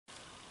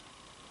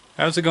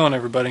How's it going,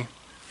 everybody?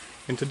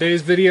 In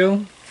today's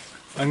video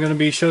I'm going to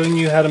be showing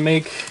you how to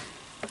make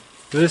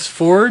this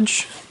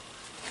forge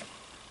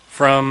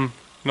from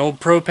an old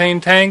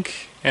propane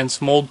tank and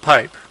some old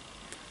pipe.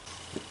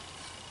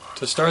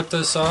 To start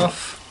this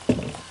off,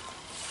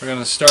 we're going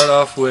to start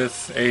off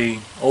with a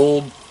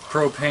old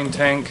propane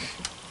tank.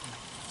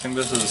 I think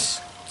this is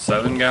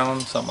 7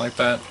 gallons, something like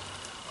that.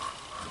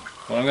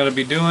 What I'm going to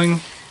be doing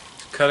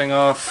is cutting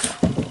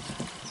off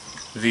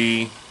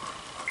the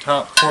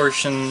top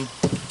portion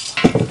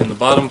and the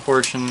bottom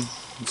portion.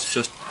 It's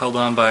just held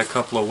on by a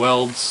couple of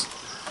welds.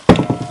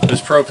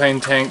 This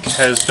propane tank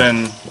has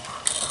been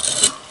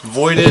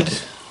voided.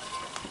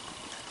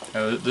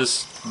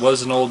 This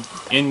was an old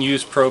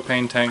in-use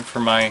propane tank for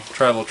my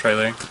travel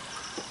trailer.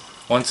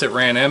 Once it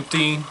ran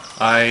empty,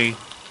 I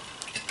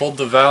pulled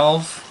the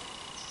valve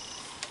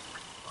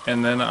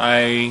and then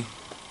I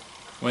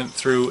went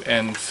through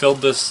and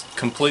filled this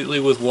completely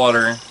with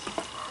water,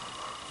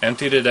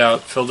 emptied it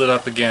out, filled it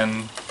up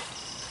again,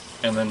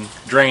 and then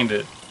drained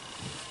it.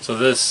 So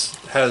this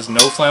has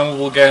no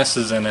flammable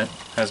gases in it,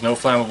 has no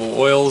flammable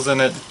oils in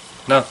it,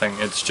 nothing.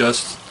 It's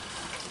just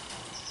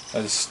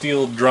a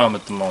steel drum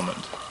at the moment.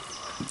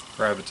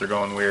 Rabbits are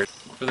going weird.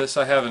 For this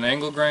I have an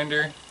angle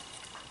grinder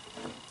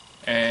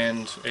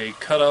and a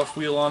cutoff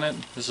wheel on it.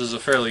 This is a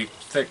fairly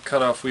thick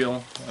cutoff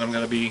wheel, and I'm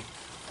going to be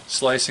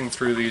slicing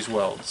through these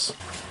welds.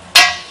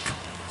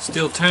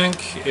 Steel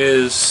tank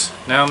is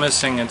now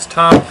missing its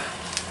top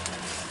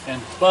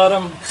and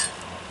bottom.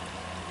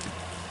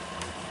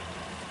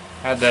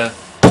 Had to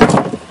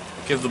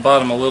give the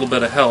bottom a little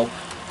bit of help.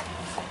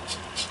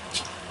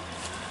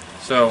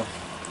 So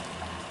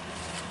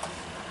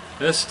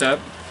this step,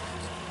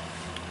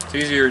 it's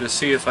easier to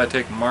see if I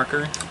take a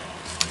marker.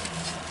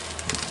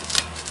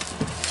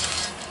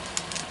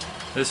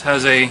 This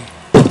has a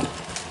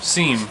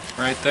seam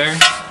right there,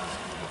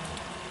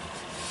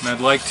 and I'd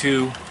like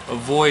to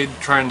avoid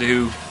trying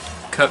to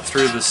cut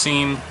through the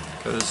seam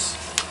because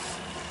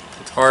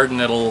it's hard and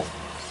it'll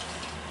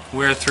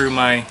wear through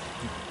my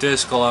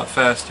disc a lot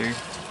faster.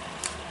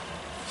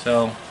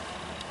 So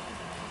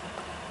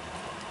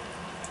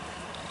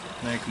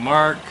make a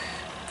mark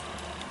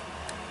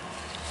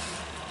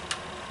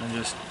and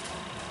just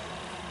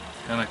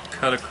kind of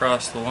cut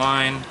across the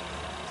line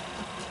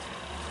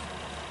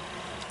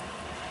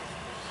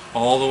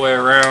all the way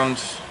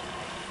around.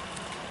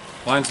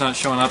 Line's not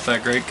showing up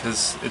that great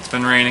because it's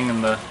been raining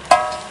and the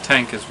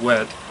tank is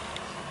wet,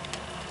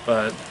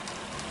 but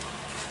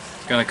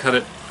I'm gonna cut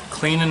it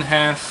clean in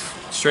half,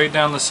 straight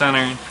down the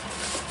center.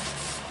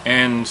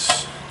 And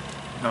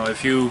you know,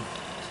 if you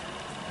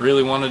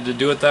really wanted to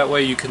do it that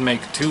way, you could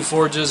make 2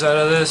 forges out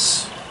of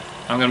this.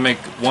 I'm going to make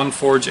 1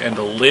 forge and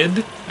a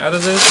lid out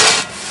of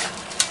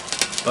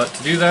this, but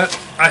to do that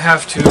I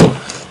have to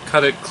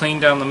cut it clean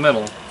down the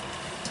middle.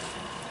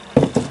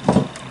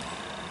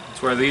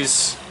 That's where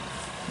these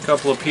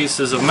couple of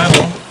pieces of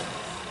metal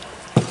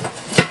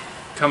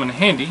come in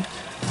handy.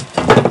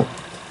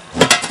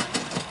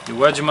 You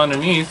wedge them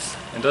underneath,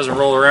 it doesn't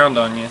roll around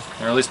on you,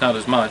 or at least not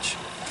as much.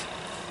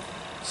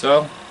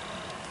 So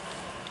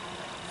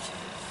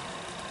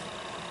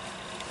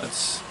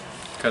let's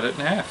cut it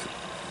in half.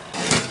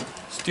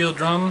 Steel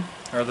drum,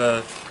 or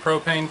the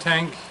propane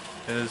tank,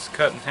 is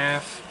cut in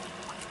half.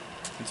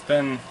 It's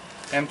been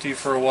empty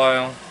for a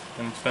while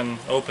and it's been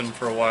open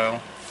for a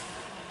while,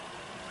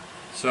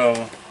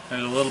 so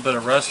there's a little bit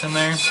of rust in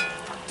there.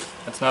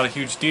 That's not a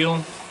huge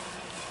deal.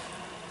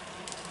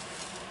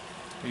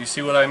 You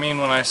see what I mean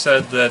when I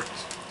said that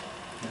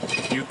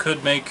you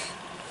could make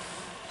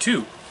 2.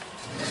 You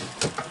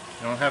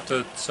don't have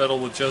to settle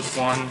with just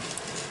 1.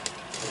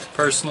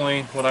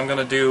 Personally, what I'm going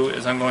to do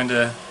is I'm going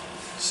to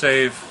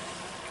save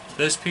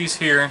this piece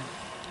here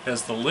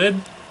as the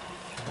lid,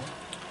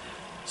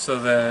 so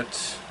that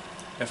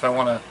if I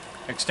want to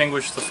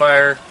extinguish the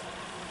fire,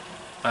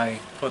 I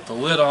put the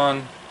lid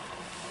on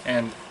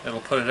and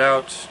it'll put it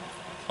out.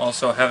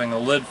 Also, having a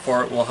lid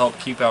for it will help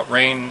keep out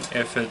rain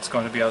if it's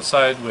going to be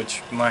outside,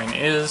 which mine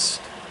is.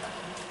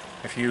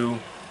 If you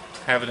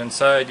have it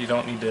inside, you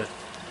don't need to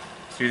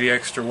do the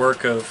extra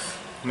work of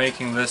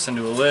making this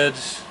into a lid.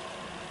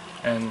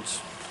 And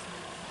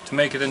to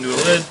make it into a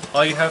lid,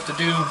 all you have to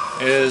do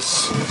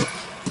is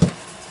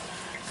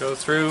go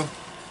through,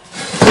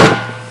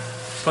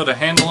 put a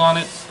handle on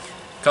it,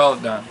 call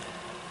it done.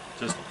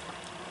 Just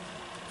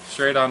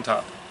straight on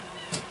top.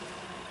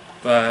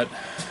 But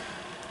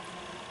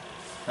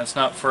that's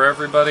not for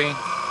everybody.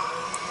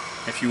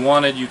 If you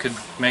wanted, you could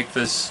make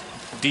this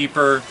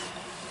deeper.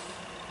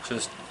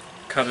 Just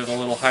cut it a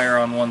little higher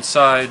on one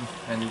side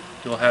and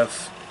you'll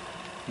have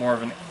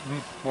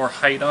more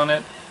height on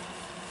it.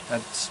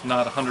 That's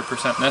not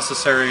 100%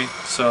 necessary,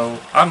 so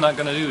I'm not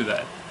going to do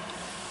that.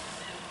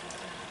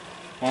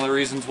 One of the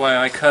reasons why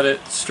I cut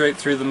it straight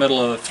through the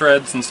middle of the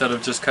threads instead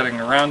of just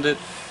cutting around it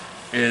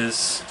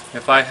is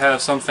if I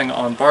have something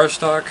on bar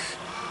stock,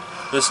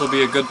 this will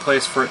be a good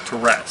place for it to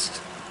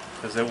rest,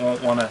 because it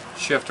won't want to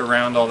shift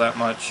around all that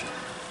much.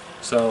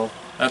 So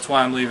that's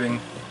why I'm leaving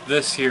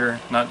this here,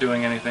 not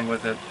doing anything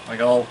with it. Like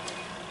I'll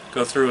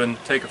go through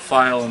and take a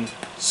file and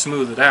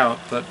smooth it out,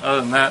 but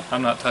other than that,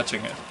 I'm not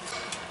touching it.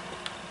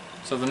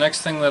 So the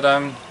next thing that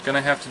I'm going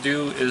to have to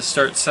do is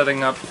start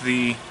setting up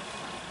the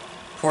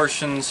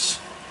portions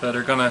that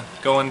are going to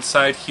go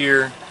inside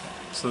here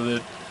so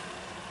that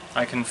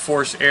I can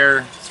force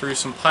air through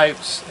some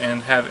pipes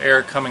and have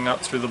air coming up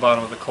through the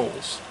bottom of the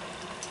coals.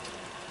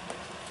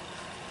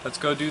 Let's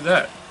go do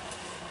that.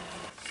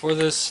 For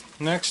this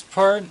next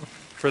part,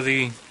 for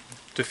the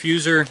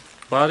diffuser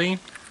body,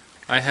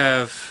 I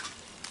have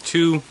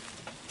 2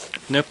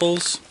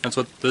 nipples, that's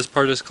what this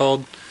part is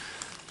called,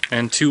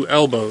 and 2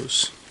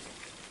 elbows.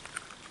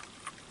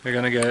 They're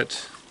going to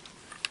get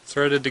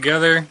threaded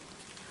together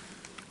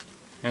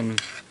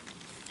and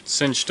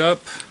cinched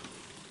up.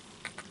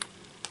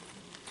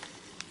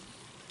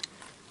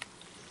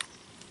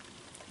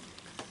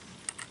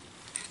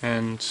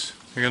 And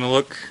they're going to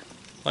look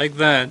like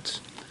that,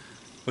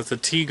 with the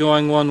T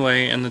going one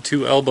way and the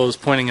 2 elbows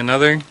pointing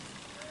another.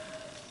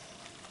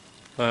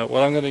 But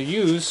what I'm going to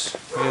use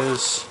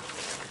is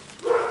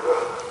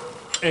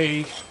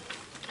a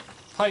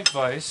pipe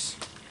vise.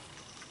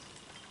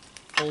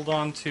 Hold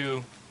on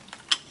to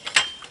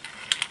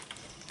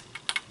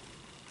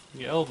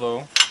the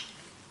elbow.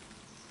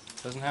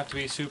 Doesn't have to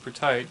be super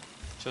tight,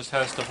 just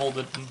has to hold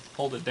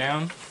it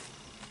down.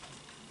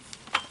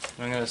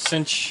 And I'm going to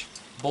cinch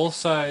both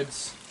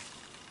sides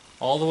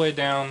all the way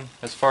down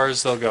as far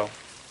as they'll go.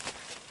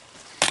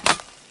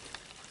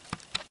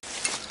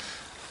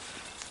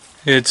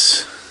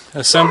 It's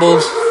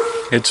assembled,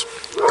 it's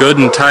good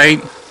and tight.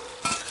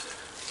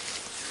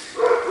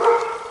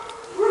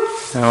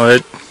 Now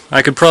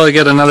I could probably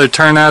get another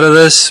turn out of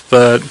this,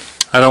 but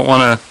I don't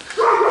want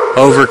to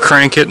over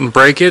crank it and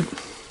break it.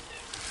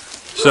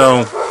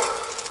 So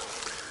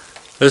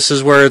this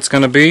is where it's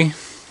going to be.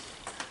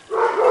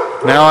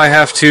 Now I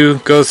have to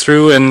go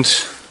through and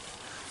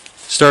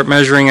start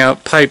measuring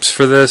out pipes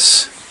for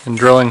this and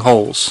drilling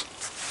holes.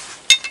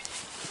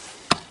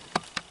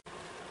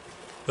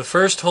 The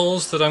first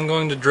holes that I'm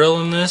going to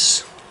drill in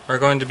this are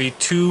going to be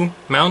 2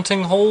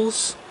 mounting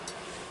holes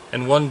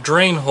and 1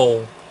 drain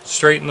hole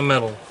straight in the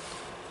middle,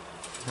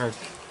 or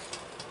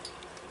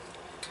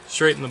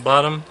straight in the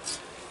bottom.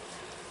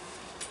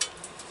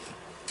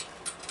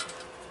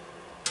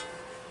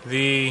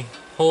 The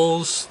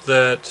holes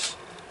that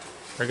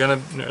are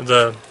going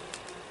to,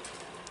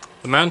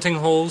 the mounting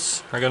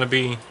holes are going to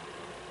be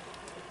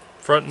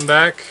front and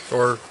back,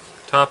 or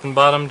top and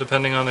bottom,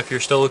 depending on if you're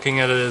still looking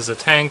at it as a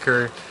tank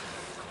or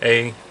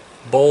a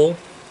bowl.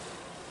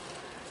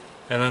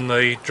 And then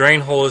the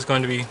drain hole is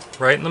going to be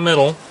right in the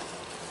middle,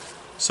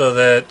 so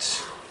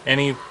that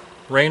any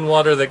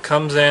rainwater that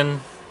comes in,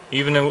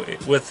 even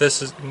with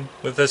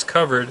this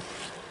covered,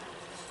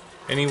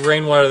 any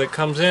rainwater that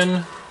comes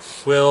in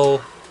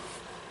will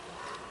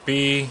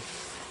be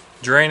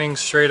draining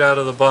straight out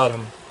of the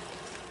bottom.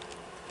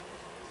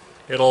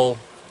 It'll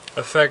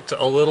affect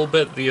a little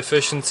bit the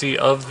efficiency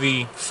of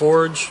the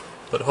forge,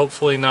 but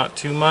hopefully not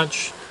too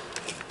much.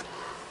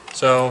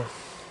 So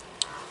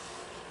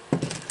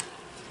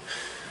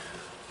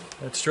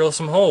let's drill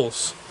some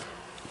holes.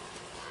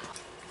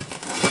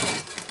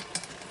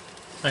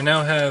 I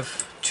now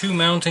have 2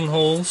 mounting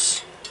holes,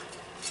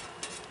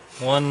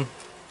 one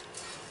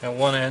at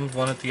one end,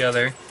 one at the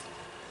other,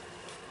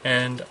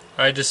 and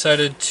I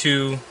decided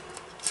to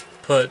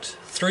put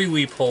 3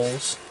 weep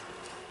holes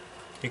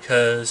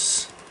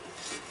because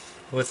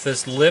with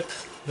this lip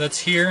that's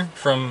here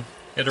from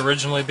it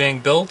originally being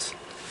built,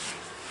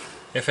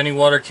 if any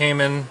water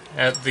came in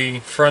at the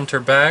front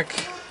or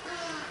back,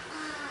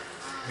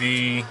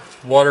 the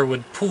water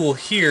would pool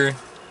here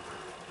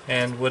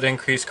and would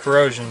increase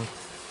corrosion.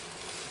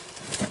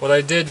 What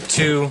I did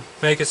to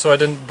make it so I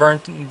didn't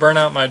burn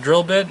out my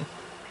drill bit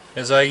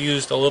is I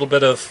used a little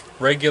bit of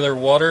regular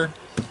water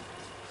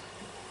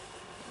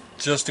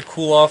just to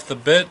cool off the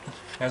bit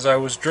as I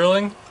was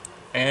drilling,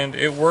 and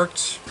it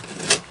worked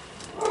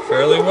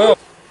fairly well.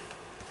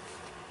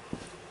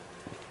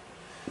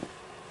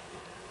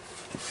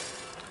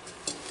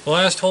 The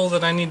last hole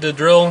that I need to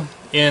drill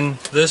in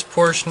this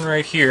portion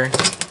right here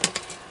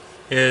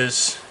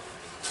is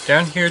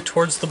down here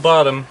towards the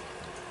bottom,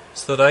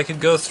 so that I could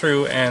go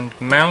through and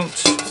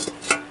mount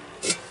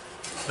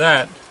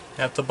that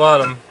at the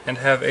bottom and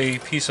have a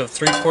piece of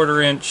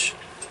 3/4 inch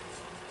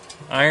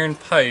iron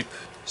pipe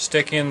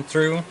stick in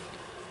through,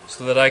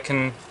 so that I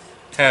can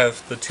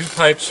have the 2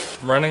 pipes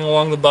running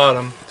along the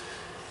bottom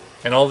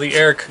and all the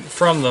air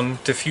from them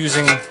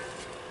diffusing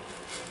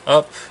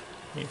up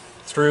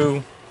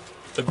through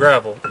the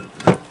gravel.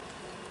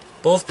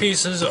 Both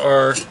pieces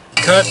are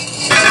cut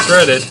and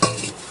threaded,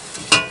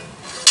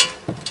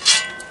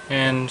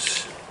 and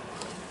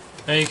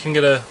now you can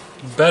get a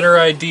better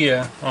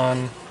idea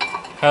on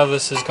how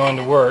this is going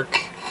to work.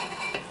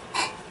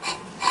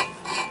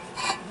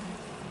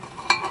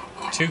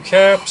 2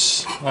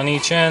 caps on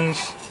each end.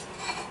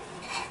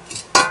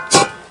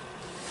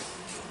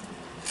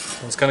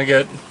 It's going to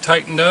get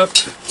tightened up,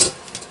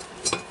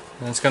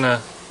 and it's going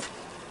to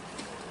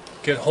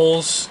get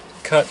holes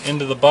cut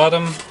into the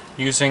bottom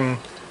using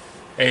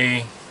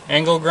an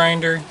angle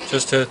grinder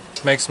just to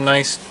make some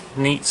nice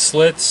neat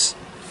slits.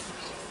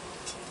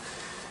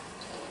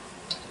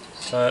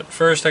 But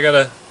first I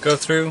gotta go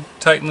through,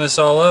 tighten this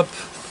all up,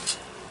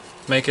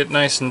 make it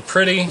nice and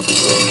pretty.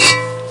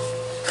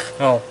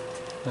 Oh,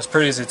 as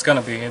pretty as it's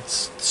gonna be.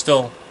 It's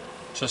still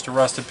just a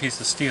rusted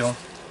piece of steel.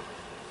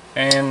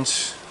 And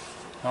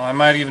well, I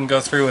might even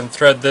go through and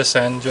thread this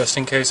end just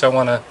in case I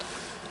want to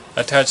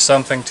attach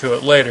something to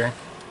it later.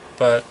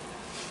 But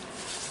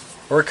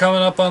we're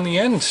coming up on the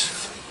end.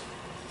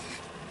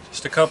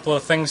 Just a couple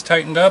of things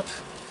tightened up,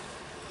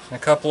 and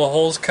a couple of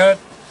holes cut,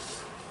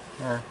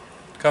 or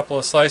a couple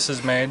of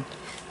slices made,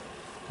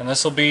 and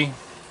this will be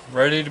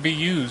ready to be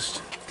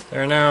used.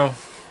 There are now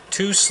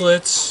 2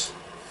 slits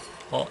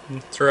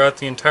throughout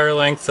the entire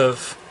length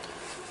of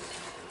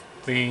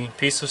the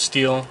piece of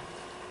steel.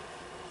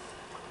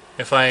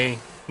 If I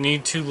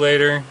need to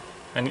later,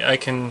 and I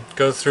can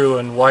go through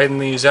and widen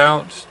these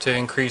out to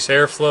increase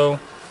airflow,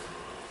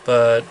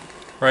 but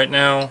right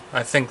now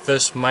I think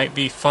this might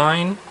be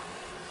fine.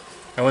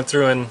 I went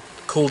through and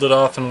cooled it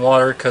off in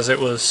water because it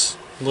was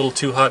a little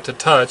too hot to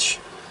touch,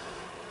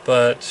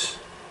 but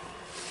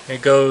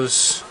it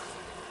goes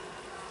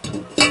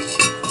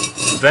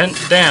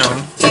vent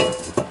down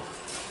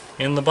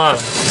in the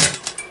bottom.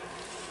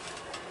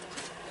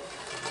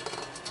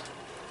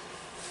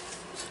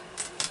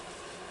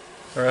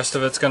 The rest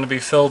of it's going to be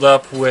filled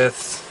up with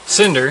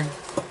cinder,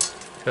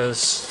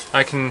 because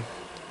I can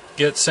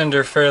get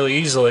cinder fairly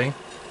easily.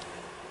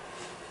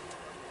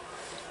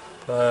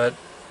 But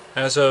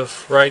as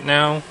of right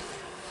now,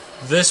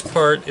 this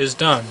part is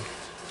done.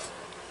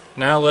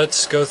 Now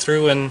let's go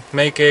through and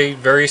make a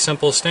very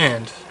simple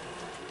stand.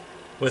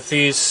 With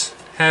these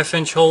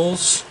 1/2-inch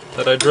holes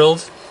that I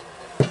drilled,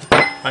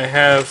 I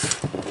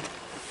have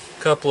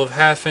a couple of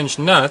 1/2-inch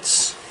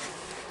nuts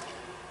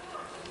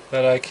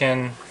that I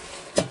can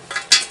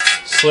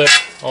slip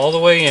all the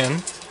way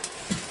in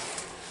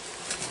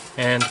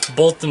and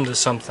bolt them to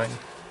something.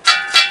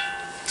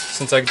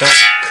 Since I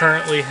don't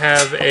currently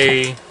have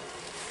a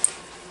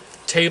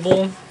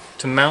table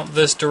to mount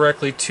this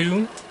directly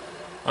to,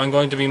 I'm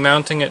going to be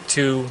mounting it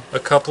to a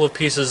couple of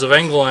pieces of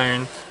angle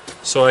iron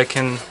so I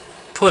can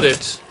put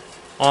it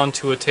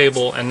onto a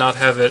table and not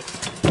have it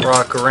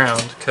rock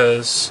around,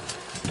 because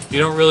you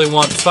don't really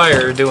want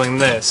fire doing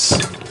this.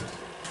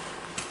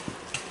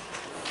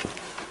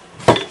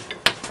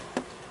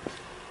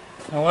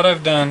 Now what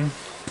I've done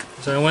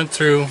is I went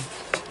through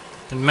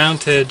and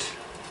mounted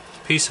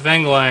a piece of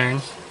angle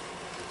iron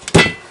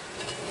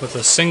with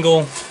a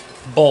single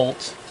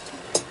bolt.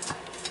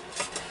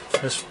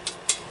 This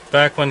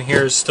back one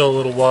here is still a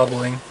little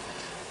wobbling,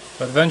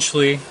 but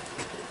eventually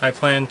I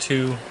plan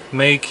to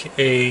make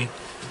a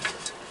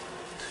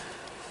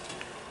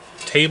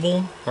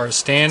table or a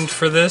stand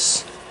for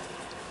this.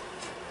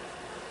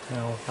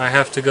 Now, I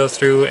have to go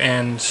through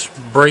and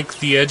break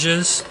the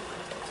edges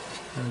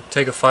and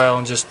take a file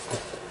and just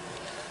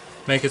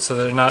make it so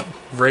they're not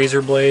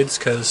razor blades,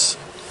 because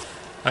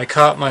I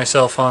caught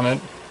myself on it.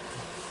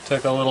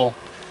 Took a little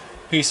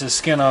piece of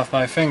skin off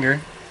my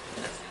finger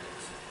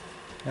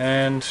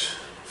and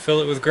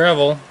fill it with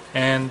gravel,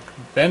 and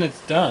then it's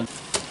done.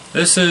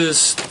 This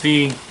is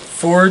the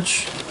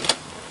forge,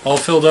 all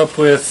filled up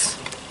with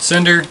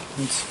cinder.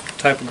 It's a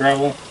type of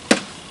gravel,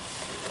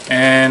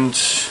 and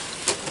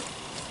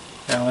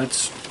now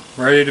it's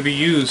ready to be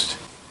used.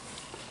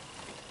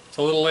 It's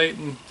a little late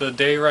in the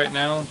day right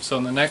now, so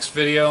in the next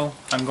video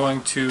I'm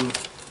going to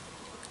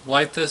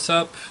light this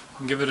up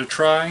and give it a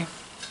try,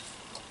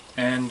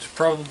 and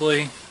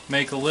probably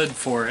make a lid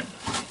for it.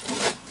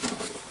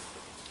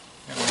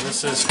 And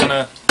this is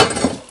gonna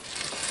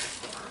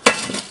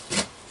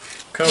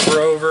cover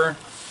over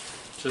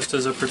just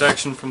as a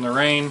protection from the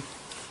rain,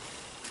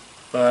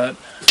 but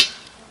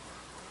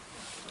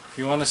if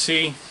you want to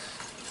see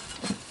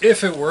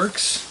if it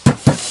works,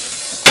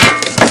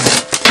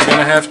 you're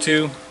gonna have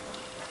to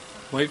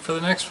wait for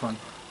the next one.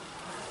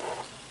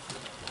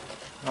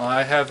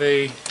 I have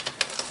a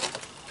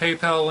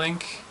PayPal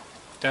link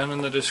down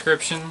in the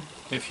description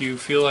if you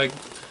feel like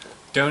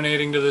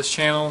donating to this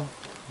channel.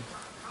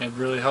 It'd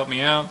really help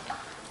me out.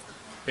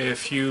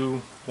 If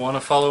you want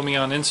to follow me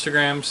on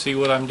Instagram, see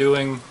what I'm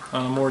doing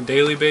on a more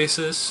daily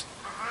basis,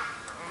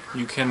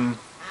 you can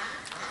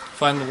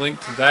find the link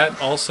to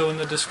that also in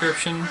the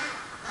description.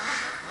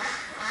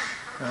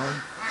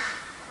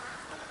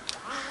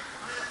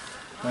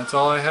 That's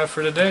all I have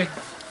for today.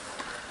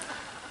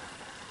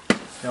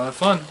 Y'all have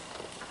fun.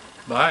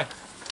 Bye.